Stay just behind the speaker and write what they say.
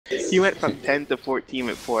He went from 10 to 14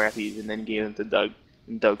 with 4 FEs and then gave them to Doug,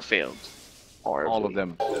 and Doug failed. Horribly. All of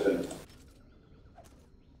them.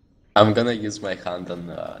 I'm gonna use my hand on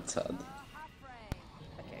Tad.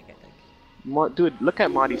 Okay, good. Dude, look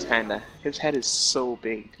at Modi's panda. His head is so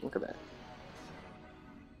big. Look at that.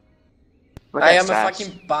 Look I at am Sass. a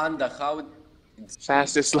fucking panda, how...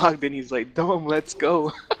 Sass just logged in, he's like, Dome, let's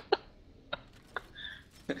go.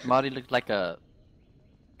 Madi looked like a...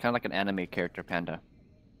 kind of like an anime character panda.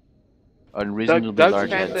 Doug's Unreasonably large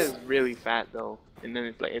panda heads. is really fat though. And then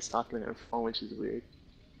it's like, it's talking on her phone, which is weird.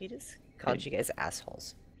 He just called you guys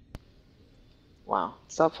assholes. Wow.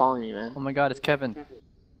 Stop following me, man. Oh my god, it's Kevin.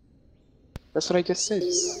 That's what I just said.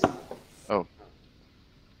 Oh.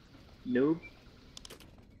 Noob.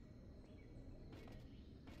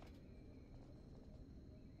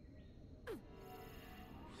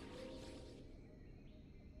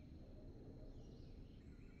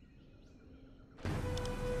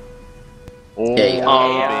 Okay, baby.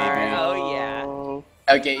 Oh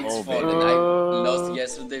yeah. okay, it's Oh, fallen. baby. I lost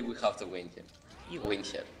yesterday, we have to win here. You Win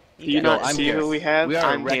here. Do you got not I'm see here. who we have? We are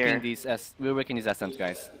I'm wrecking here. these we're wrecking these SMs,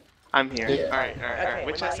 guys. I'm here. Yeah. Alright. Okay,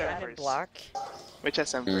 Which Madi, SM I'm in first? block. Which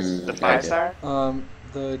SM first? The okay. 5-star?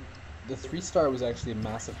 The 3-star was actually a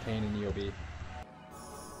massive pain in EOB,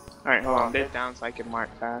 Alright, hold on. Dip down so I can mark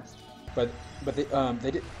fast. but they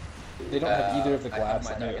don't have either of the I have glabs my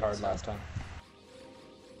that made it target, hard so- last time.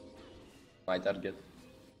 My target.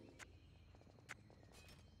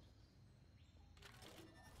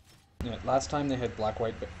 Yeah, last time they had black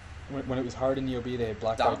white, but when it was hard in EOB, they had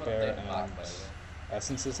black Down white bear there, and by the way.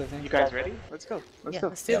 essences, I think. You guys ready? Let's go. Let's Yeah, go.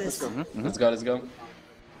 let's do this. Let's go. Let's go, let's go.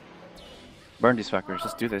 Burn these fuckers,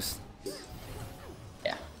 let's do this.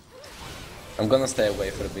 Yeah. I'm gonna stay away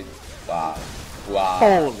for a bit. Wow. Wow.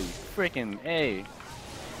 Holy freaking A.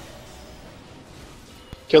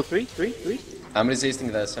 Kill 3? 3? I'm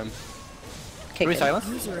resisting the SM. Okay, Three good.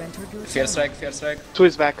 silence. Fear strike, fear strike. 2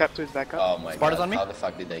 is back up, 2 is back up. Oh my Sparta's god, on me? how the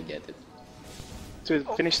fuck did I get it? 2 is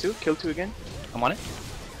finish 2, kill 2 again. I'm on it.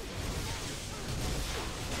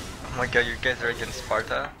 Oh my god, you guys are against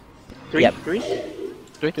Sparta? 3? Yep. 3?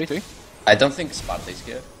 3. I don't think Sparta is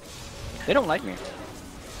here. They don't like me.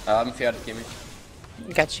 I'm feared, Kimmy.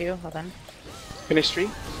 Got you, hold on. Finish 3.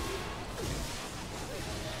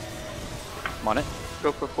 I'm on it.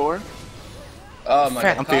 Go for 4. Oh my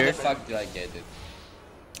Crap. god, I'm how the feared. fuck did I get it?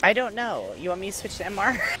 I don't know. You want me to switch to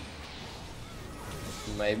MR?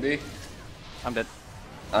 Maybe. I'm dead.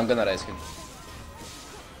 I'm gonna raise him.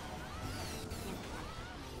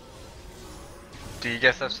 Do you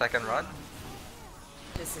guys have second run?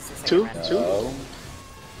 This is the second 2? round. 2? No.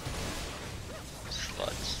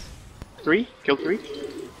 Sluts. 3? Kill 3?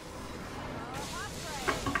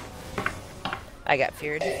 I got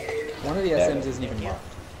feared. One of the SMs isn't even marked.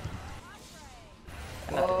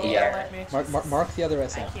 Another Yeah. Mark the other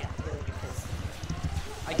SM. I can't really do this.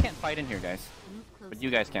 I can't fight in here, guys. But you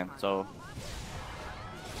guys can, so...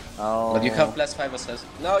 Oh. But you have plus 5 assists.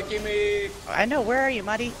 No, Kimmy! I know, where are you,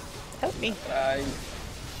 Muddy? Help me. Fine.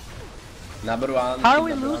 Number 1. How are we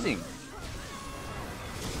number one. losing?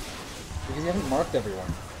 Because you haven't marked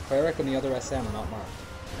everyone. Cleric and the other SM are not marked.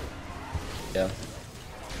 Yeah.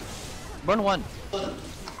 Burn 1.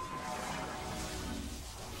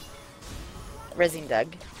 Resin Doug.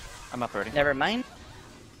 I'm up already. Never mind.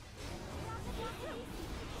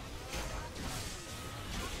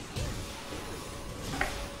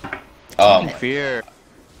 Oh my. Fear.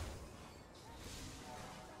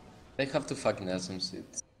 They have to fucking SMs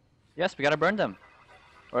it. Yes, we gotta burn them.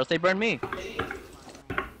 Or else they burn me.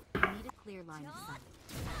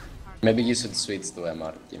 Maybe you should switch to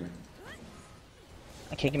MR, Kimmy.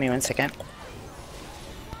 Okay, give me 1 second.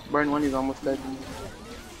 Burn 1 is almost dead.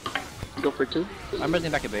 Go for 2. I'm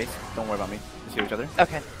resing back at base. Don't worry about me. We see each other.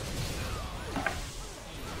 Okay.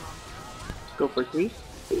 Go for 3.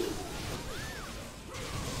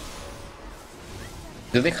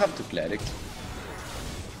 Do they have to cleric?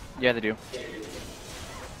 Yeah, they do.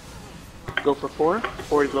 Go for 4.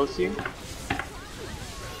 4 is Elyosea.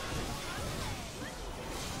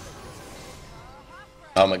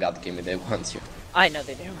 Oh my god, Kimmy, they want you. I know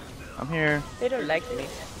they do. I'm here. They don't like me.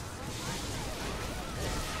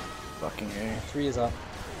 Fucking A. 3 is up.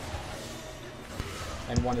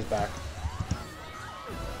 And 1 is back.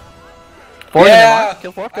 4 Yeah!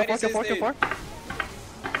 Kill 4, I kill 4, kill 4, kill 4.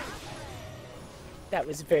 That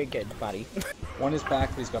was very good, Buddy. 1 is back,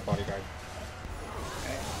 but he's got bodyguard.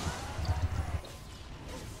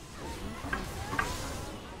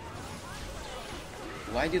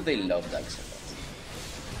 Why do they love Darksymphony?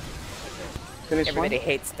 Finish Everybody 1.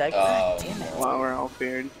 hates Doug. Oh. God damn it. Wow, we're all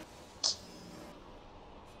feared.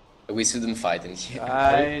 We shouldn't fight in here.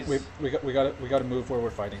 Guys. We gotta move where we're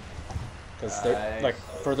fighting, because they're like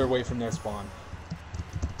further away from their spawn.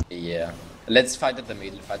 Yeah. Let's fight at the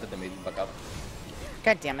middle. Back up.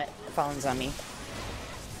 God damn it. Fallen's on me.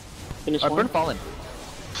 Finish Burn one. fallen.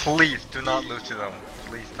 Please do not lose to them.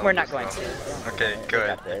 Please don't. We're not lose going to to. them. Don't Okay, worry, we good.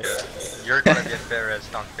 got this. Good. You're gonna get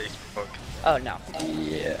embarrassed on Facebook. Oh no.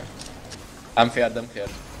 Yeah. I'm feared.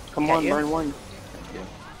 Come Got on, you? burn one. Thank you.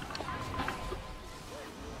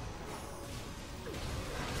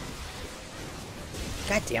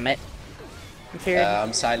 God damn it. I'm feared.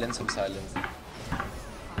 I'm silent.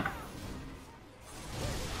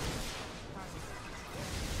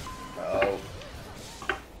 Oh.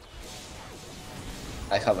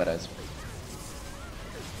 I have a res.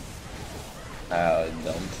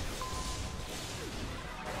 Don't.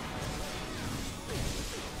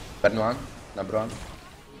 Burn one. Number one.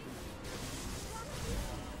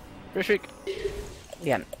 Fish shriek.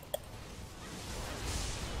 Yeah.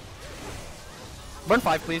 Burn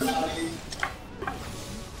 5, please.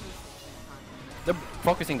 They're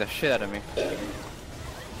focusing the shit out of me.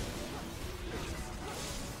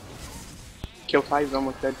 Kill 5 is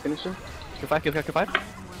almost dead. Finish him. Kill 5, kill 5.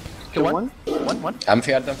 Kill Kill one. 1. I'm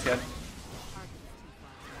feared.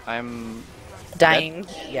 I'm Dying.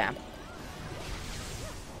 Yeah.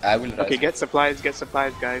 I will res. Okay, get supplies,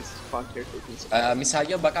 guys. Fuck, you're taking supplies.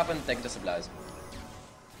 Misayo, back up and take the supplies.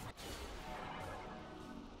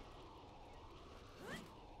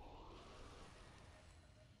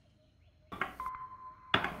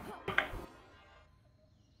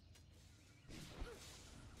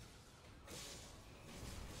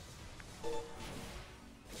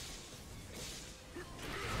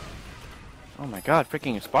 Oh my god,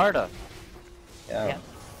 freaking Sparta! Yeah. Yeah.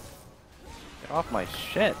 Get off my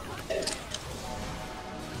shit.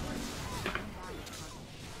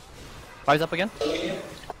 5's up again.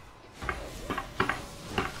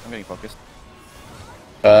 I'm getting focused.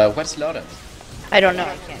 Where's Lawrence? I don't know.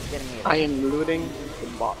 I can't get him either. I am looting the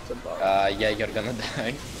bots above. Yeah, you're gonna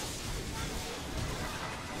die.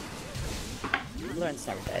 Lawrence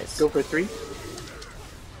never dies. Go for 3.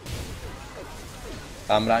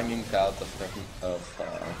 I'm running out of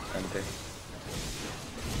MP.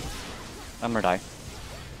 I'm gonna die.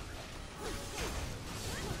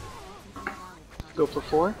 Go for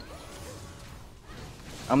 4.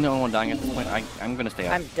 I'm the only one dying at this point. I'm gonna stay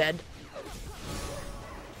up. I'm dead.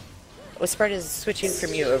 Oh, Sparta's switching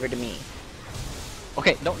from you over to me.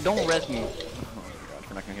 Okay, don't res me. Oh my gosh,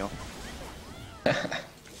 we're not gonna heal.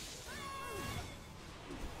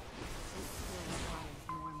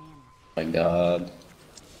 My god.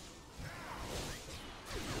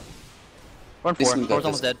 Run This 4. will 4's get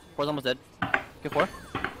almost this. dead. 4's almost dead. Kill 4.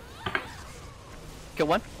 Kill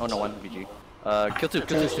 1. Oh no, 1 BG. Kill 2.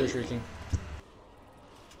 Kill 2. Still shrieking.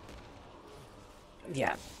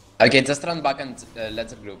 Yeah. Okay, just run back and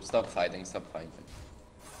let's group. Stop fighting.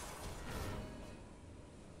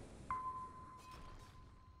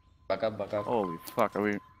 Back up. Holy fuck, are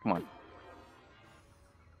we? Come on.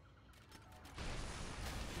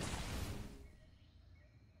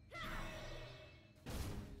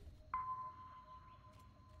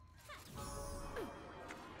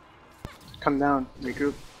 Come down.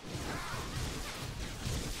 Regroup.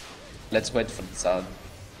 Let's wait for the south.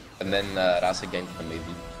 And then rush again to the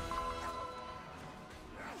middle.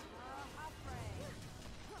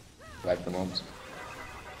 Wipe the mobs.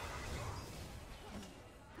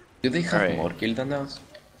 Do they have Alright. more kill than us?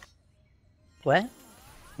 What?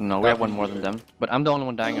 No, we have one more than them. But I'm the only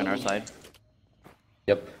one dying on our side.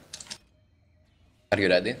 Yep. Are you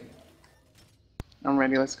ready? I'm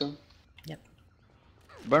ready. Let's go. Yep.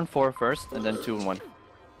 Burn 4 first, and then 2 and 1.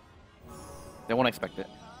 They won't expect it.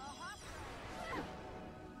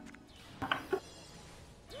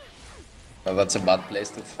 Oh, that's a bad place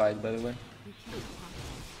to fight, by the way.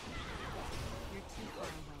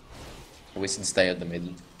 We should stay at the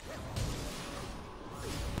middle.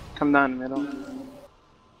 Come down, middle.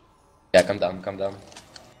 Yeah, come down.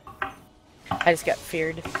 I just got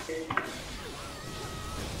feared.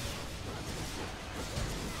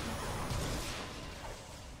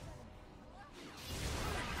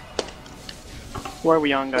 Where are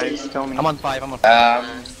we on, guys? Tell me. I'm on 5. I'm on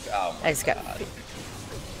 5. Oh I just got.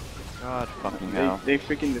 God fucking hell. They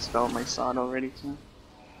freaking dispelled my sod already, too.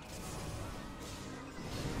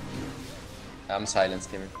 I'm silent,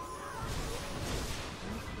 Timmy.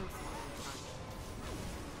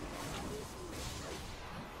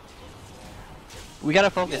 We gotta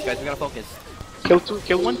focus, guys. We gotta focus. Kill 2.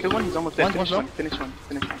 Kill 1. Kill 1. He's almost dead. One, Finish one, 1. Finish 1.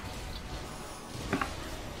 Finish 1.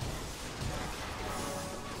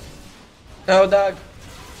 No, Doug!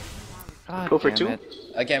 God Go for damn 2. it.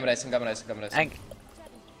 Okay, I'm racing. I, I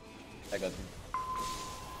got him.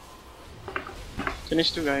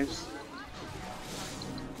 Finish 2, guys.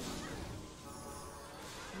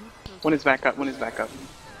 One is back up, one is back up.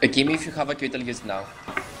 Akimi, if you have a quit, I'll use it now.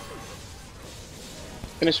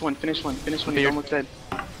 Finish one, finish one, finish one, he's Fear. almost dead.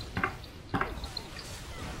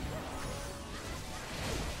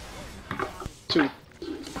 Two.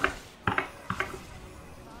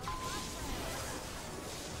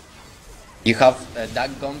 You have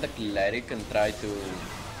Dagon the cleric and try to...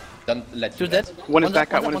 Don't let Two you dead. rest. One is One's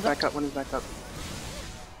back up, up, one is one's up. back up, one is back up.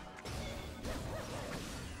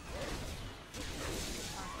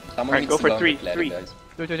 Someone Alright, needs go to for on the 3, cleric, 3.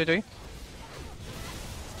 guys. 3.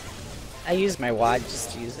 I use my wad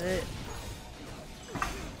just to use it.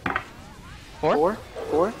 4.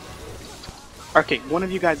 4. Okay, one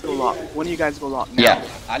of you guys go lock. One of you guys go lock now. Yeah,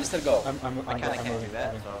 Alistair, go. I'm moving.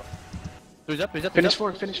 Three's up. Finish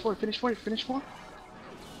 4, finish 4, finish 4, finish 4.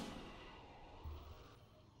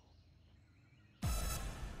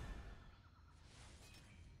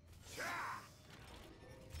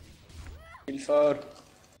 Kill 4.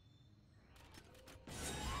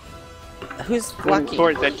 Who's blocking?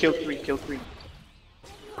 4 is dead, kill 3, kill 3.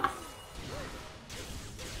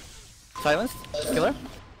 Silence. Killer.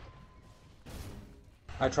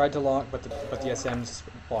 I tried to lock, but the SMs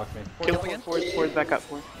blocked me. Kill Kill again. 4 is back up,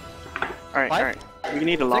 4. Alright, 5. alright. We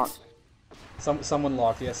need a lock. 6. Someone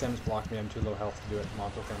locked. The SMs blocked me. I'm too low health to do it.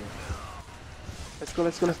 Monto for me. Let's go,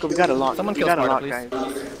 let's go, let's go. We got a lock. Someone We kill got a Sparta, lock,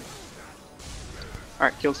 please. guys.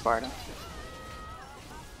 Alright, kill Sparta.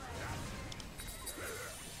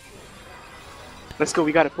 Let's go,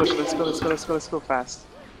 we gotta push. Let's go, let's go, let's go, let's go fast.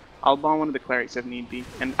 I'll bomb one of the clerics if need be.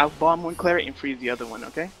 And I'll bomb one cleric and freeze the other one,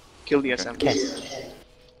 okay? Kill the SM. Okay.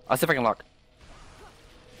 I'll see if I can lock.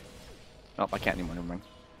 Oh, I can't anymore. Never mind.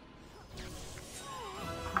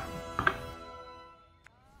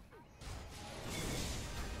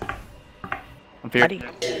 I'm feared. Buddy.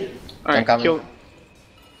 Alright, I'm coming. kill.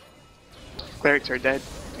 Clerics are dead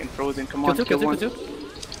and frozen. Come on, Kill 2. one. I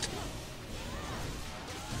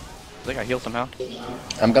think I healed somehow.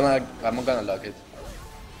 I'm gonna lock it.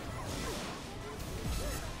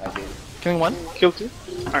 I did. Killing 1. Kill 2.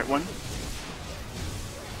 Alright, 1.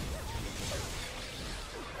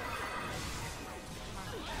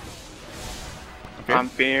 Okay. I'm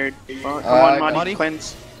feared. Come on, Madi, Madi.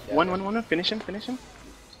 cleanse. Yeah. 1. Finish him, finish him.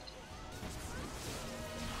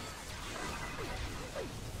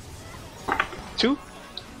 Two.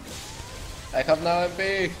 I have no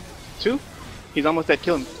MP. 2. He's almost dead.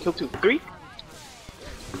 Kill him. Kill 2. 3.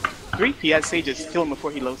 3. He has sages. Kill him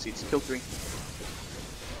before he low seats. Kill 3.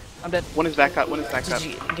 I'm dead. 1 is back up. 1 is back up.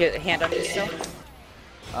 Did you get a hand on me still?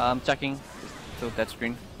 Checking. Still dead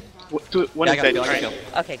screen. 1 Yeah, is I dead. got Alright. kill.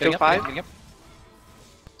 Okay, Kill good. 5. Getting up.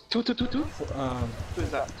 2. 2 Um,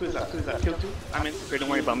 is up. 2 is up. 2 is up. Kill 2. I'm in. Don't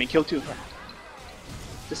worry about me. Kill 2.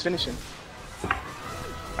 Just finish him.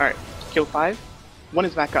 Alright. Kill 5. 1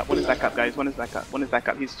 is back up. 1 is back up, guys. 1 is back up. 1 is back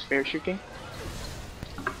up. He's fair shooting.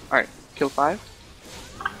 Alright. Kill 5.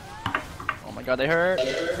 Oh my god, they hurt.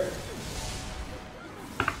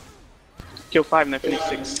 Kill 5 and then finish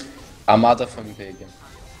 6. I'm out of MP again.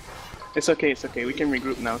 It's okay. It's okay. We can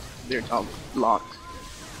regroup now. They're all locked.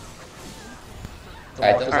 the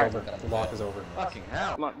I lock don't- is Alright. over. The lock is over. Fucking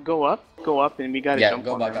hell. Go up, and we gotta Yeah, jump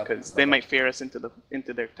go on back them up, because go they back might up. fear us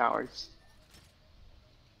into their towers.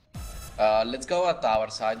 Let's go at our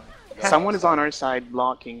side. Go Someone is outside. on our side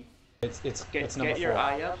blocking. It's number Get your 4.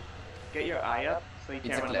 eye up. Get your eye up so you It's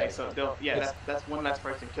can't a run away. cleric. So they'll, yeah, that's one last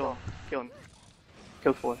person. Kill him. Kill him.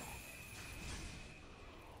 Kill 4.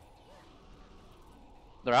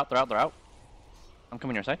 They're out. I'm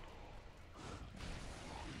coming your side.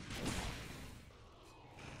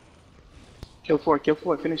 Kill 4.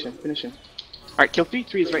 Finish him. Alright, kill 3.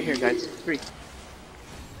 3 is right here, guys. 3.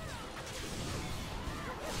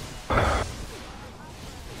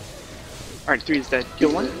 Alright, 3 is dead.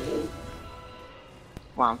 Kill 1.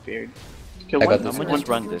 Wow, I'm feared. Kill I 1. got this I'm gonna one. just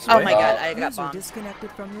run this Oh way. my god, I got User bombed.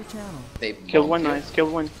 disconnected from your channel. They Kill bombed 1, you. nice. Kill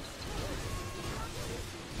 1.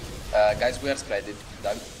 Guys, we are spreaded.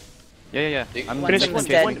 Doug. Yeah. I'm Finish One's one.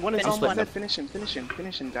 dead. One is Finish almost one. dead.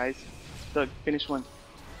 Finish him, guys. Doug, finish 1.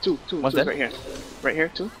 2. One's 2 dead. right here. Right here,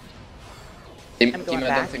 2. Team, I'm going I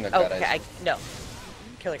back. don't think I Oh, got okay, it. no.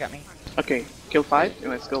 Killer got me. Okay, kill 5 and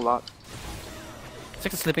let's go lock.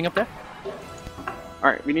 6 is slipping up there.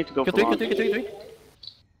 Alright, we need to go Kill for 3. lock. 3.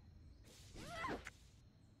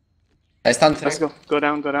 I stand 3. Let's go. Go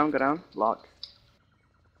down. Lock.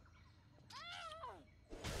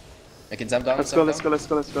 I can jump down. Let's go.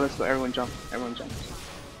 Everyone jump. I'm locking.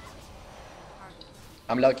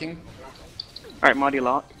 I'm locking. Alright, Madi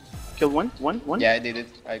lock. Kill one. Yeah, I did it.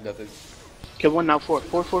 I got it. Kill one now. Four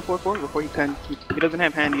before you can. He doesn't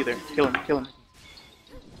have hand either. Kill him.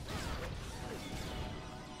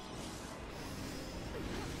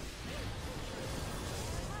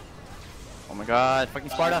 Oh my god, fucking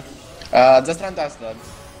Sparta! Just run to us, Dad.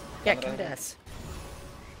 Yeah, come to us.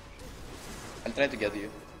 I'll try to get you.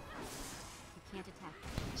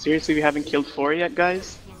 Seriously, we haven't killed 4 yet,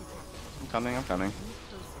 guys? I'm coming.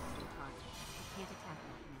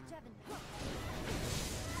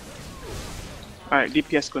 Alright,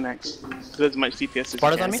 DPS go next. Do as much DPS as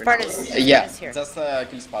Sparta's you on can. me? Sparta's Yeah, here. just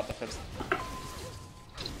kill Sparta first.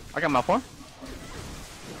 I got Malfour.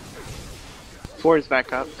 4 is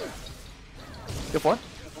back up. Kill 4.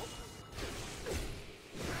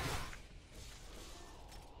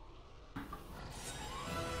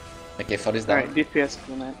 Okay, 4 is down. Alright, DPS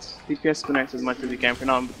go next. DPS go next as much as you can for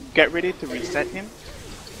now. Get ready to reset him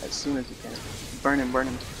as soon as you can. Burn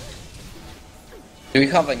him. Do we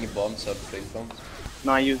have any bombs or freeze bombs?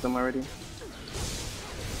 No, I used them already.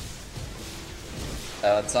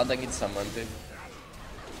 Sada needs some anti.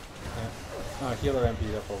 Yeah. Healer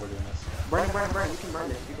MP, that's what we're doing this. Burn. You can burn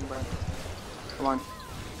it. Come on.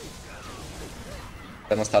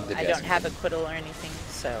 Gonna start the I don't have acquittal or anything,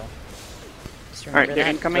 so just Alright, remember they're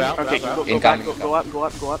that. incoming. Go out, Okay, go out. go back. Incoming,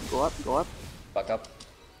 Go up. Back up.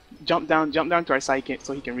 Jump down to our side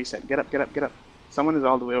so he can reset. Get up. Someone is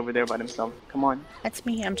all the way over there by themselves. Come on. That's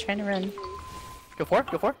me. I'm trying to run. Kill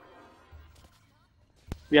 4.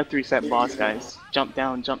 We have to reset boss, guys. Jump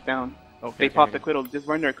down. Okay. They popped the acquittal. Just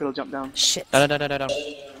burn their acquittal, jump down. Shit. Down.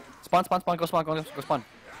 Spawn, go spawn.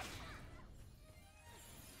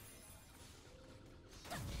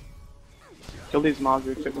 Kill these mobs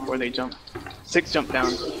real quick before they jump. 6 jump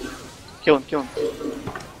down. Kill him.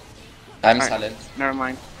 I'm Alright. silent. Never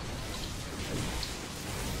mind.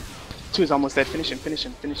 2 is almost dead. Finish him.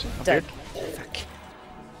 Dead. Fuck.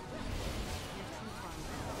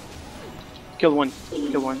 Kill one.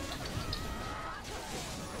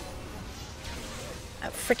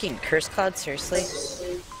 Freaking curse cloud, seriously?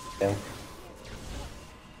 Yeah.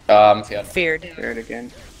 Fear. Feared. There it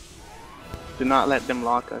again. Do not let them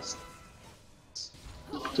lock us.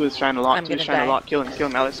 2 is trying to lock. I'm 2 is gonna trying die. to lock. Kill him.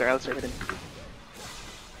 Elyosea, hit him.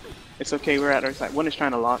 It's okay. We're at our side. 1 is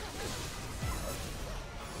trying to lock.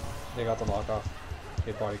 They got the lock off.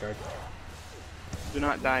 Hit bodyguard. Do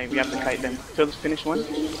not die. We have to kite them. Finish 1.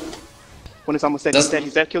 1 is almost dead. Does-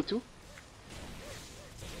 He's dead. Kill 2.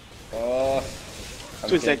 Oh.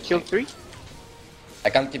 2 is dead. Kill 3. I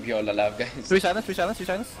can't keep you all alive, guys. 3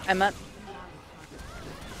 silence. I'm up.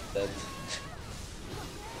 Dead.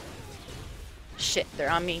 Shit, they're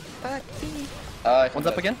on me. Fuck me. One's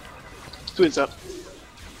up again. 2 is up.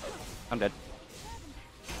 I'm dead.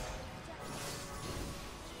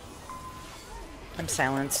 I'm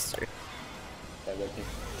silenced.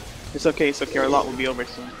 It's okay. Our lot will be over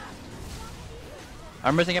soon.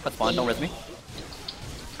 I'm rizzing up at spawn, don't rizz me.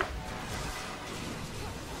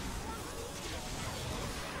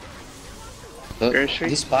 Grocery?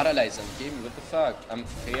 He's paralyzed on game, what the fuck? I'm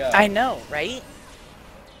here. I know, right?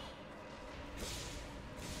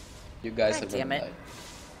 You guys God are damn gonna it. die.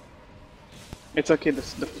 It's okay.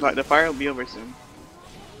 The fire will be over soon.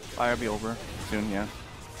 Fire be over soon, yeah.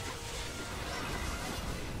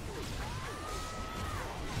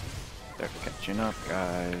 They're catching up,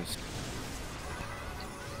 guys.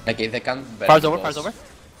 Okay, they can't burn Fire's the over, boss. fire's over.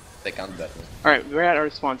 They can't burn me. Alright, we're at our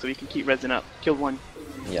spawn, so we can keep resin up. Kill 1.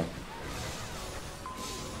 Yeah.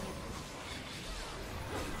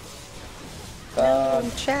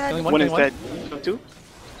 Chad. Killing 1 is killing dead. Kill 2.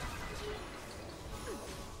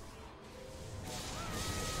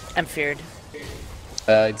 I'm feared.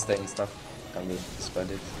 It's the insta. Can we spread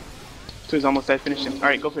it? 2 is almost dead. Finish him.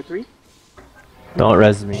 Alright, go for 3. Don't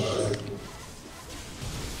res me.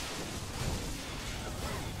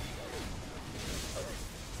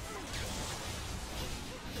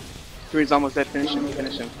 Three is almost dead. Finish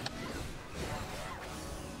him.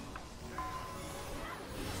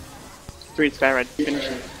 Three is fat red. Finish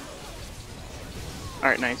him.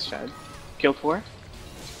 Alright, nice, Chad. Kill 4.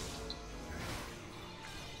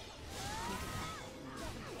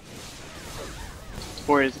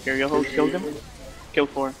 Four is Imperial Hold. Killed him. Kill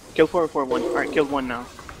 4. Kill 4 before 1. Alright, killed 1 now.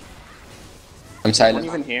 I'm One silent.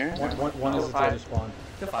 even here. One is the Five. other spawn.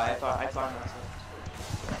 Kill 5. I saw him.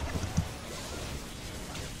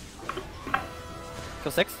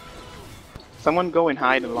 Kill 6. Someone go and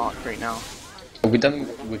hide and lock right now. We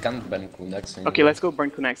can't ban Kunax anymore. Okay, let's go burn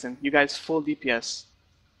Connection. You guys full DPS.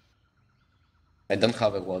 I don't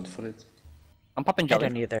have a word for it. I'm popping I jelly.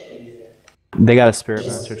 don't either. They got a spirit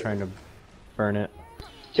master trying to burn it.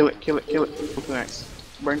 Kill it. Full Connex.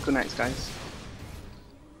 Burn kunais, guys.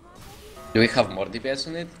 Do we have more DPS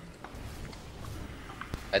on it?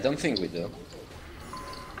 I don't think we do.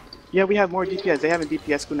 Yeah, we have more DPS. They haven't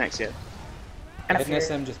DPS kunais yet. Hidden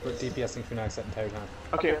SM just put DPSing Funax that entire time.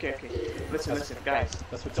 Okay. Listen, guys.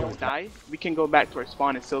 That's what Don't die. We can go back to our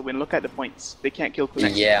spawn and still win. Look at the points. They can't kill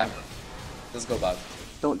kunais. Yeah. Let's go back.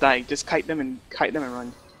 Don't die. Just kite them and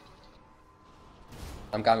run.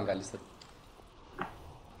 I'm coming, Alistair.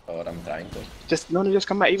 Or I'm trying to. Just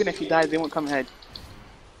come back. Even if he dies, they won't come ahead.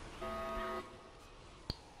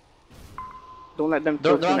 Don't let them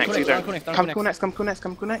kill kunais either. Come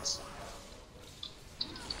kunais.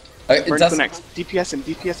 Burn kunais. DPS him.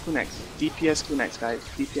 DPS kunais, guys.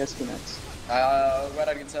 DPS kunais. Where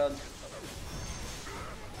are you, son?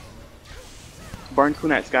 Burn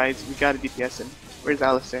kunais, guys. We gotta DPS him. Where's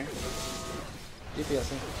Alistair?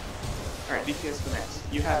 DPSing. Alright, DPS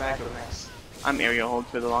kunais. You have aggro next. I'm area hold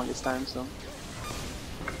for the longest time, so.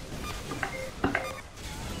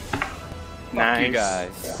 Nice. You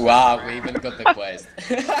guys. Wow, we even got the quest.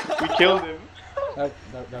 We killed him. That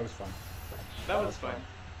was fun. That was fun.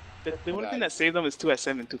 The only thing that saved them is 2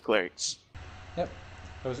 SM and 2 clerics. Yep.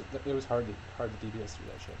 It was hard to DPS through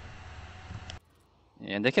that shit.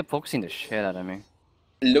 Yeah, and they kept focusing the shit out of me.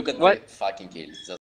 Look at What? the fucking kills.